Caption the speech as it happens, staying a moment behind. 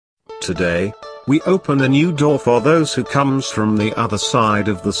today, we open a new door for those who comes from the other side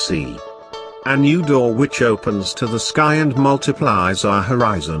of the sea. A new door which opens to the sky and multiplies our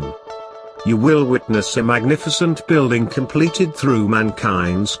horizon. You will witness a magnificent building completed through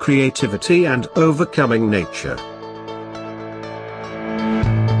mankind's creativity and overcoming nature.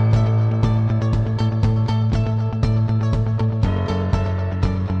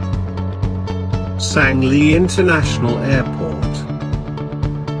 Sangley International Airport.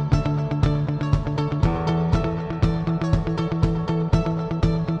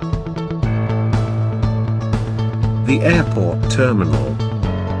 The airport terminal.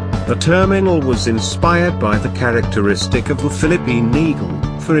 The terminal was inspired by the characteristic of the Philippine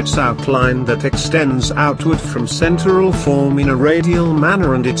eagle, for its outline that extends outward from central form in a radial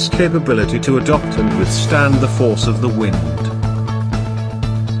manner and its capability to adopt and withstand the force of the wind.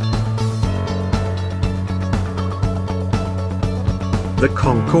 The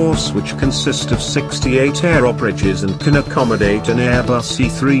concourse, which consists of 68 aerobridges and can accommodate an Airbus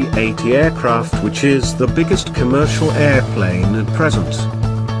E380 aircraft, which is the biggest commercial airplane at present.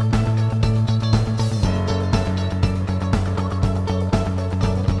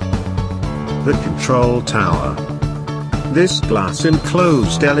 The control tower. This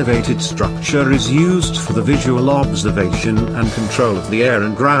glass-enclosed elevated structure is used for the visual observation and control of the air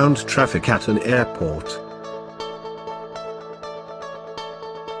and ground traffic at an airport.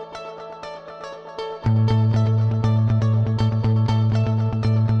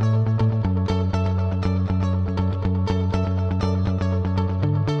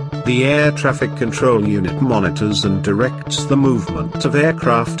 The Air Traffic Control Unit monitors and directs the movement of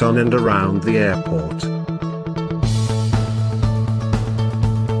aircraft on and around the airport.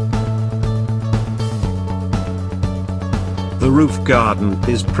 The roof garden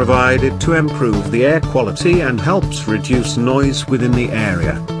is provided to improve the air quality and helps reduce noise within the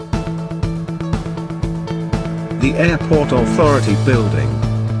area. The Airport Authority Building.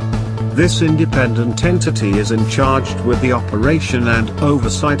 This independent entity is charged with the operation and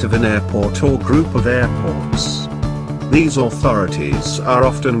oversight of an airport or group of airports. These authorities are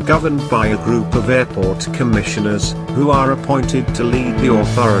often governed by a group of airport commissioners, who are appointed to lead the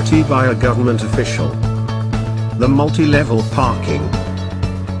authority by a government official. The multi-level parking.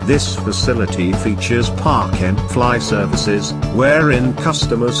 This facility features park and fly services, wherein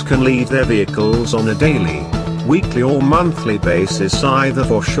customers can leave their vehicles on a daily, weekly or monthly basis either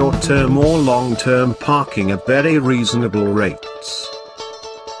for short-term or long-term parking at very reasonable rates.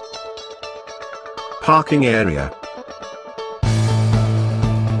 Parking area.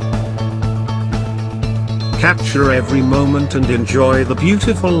 Capture every moment and enjoy the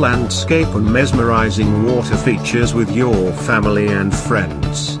beautiful landscape and mesmerizing water features with your family and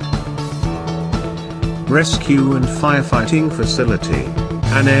friends. Rescue and firefighting facility.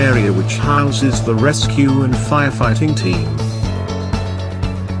 An area which houses the rescue and firefighting team.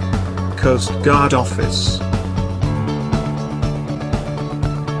 Coast Guard Office.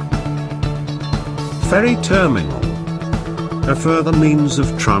 Ferry Terminal. A further means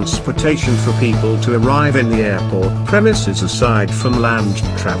of transportation for people to arrive in the airport premises aside from land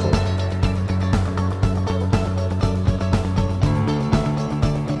travel.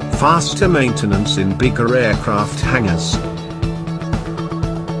 Faster maintenance in bigger aircraft hangars.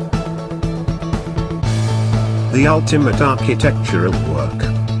 The ultimate architectural work,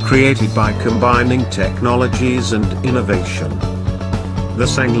 created by combining technologies and innovation. The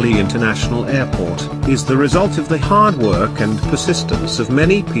Sangley International Airport is the result of the hard work and persistence of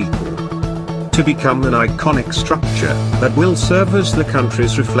many people to become an iconic structure that will serve as the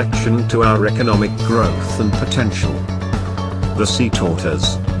country's reflection to our economic growth and potential. The sea taught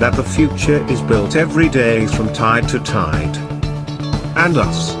us that the future is built every day from tide to tide. And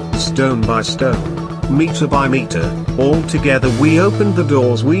us, stone by stone, meter by meter, all together we opened the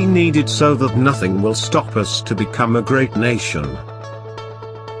doors we needed so that nothing will stop us to become a great nation.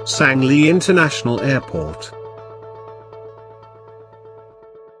 Sangley International Airport.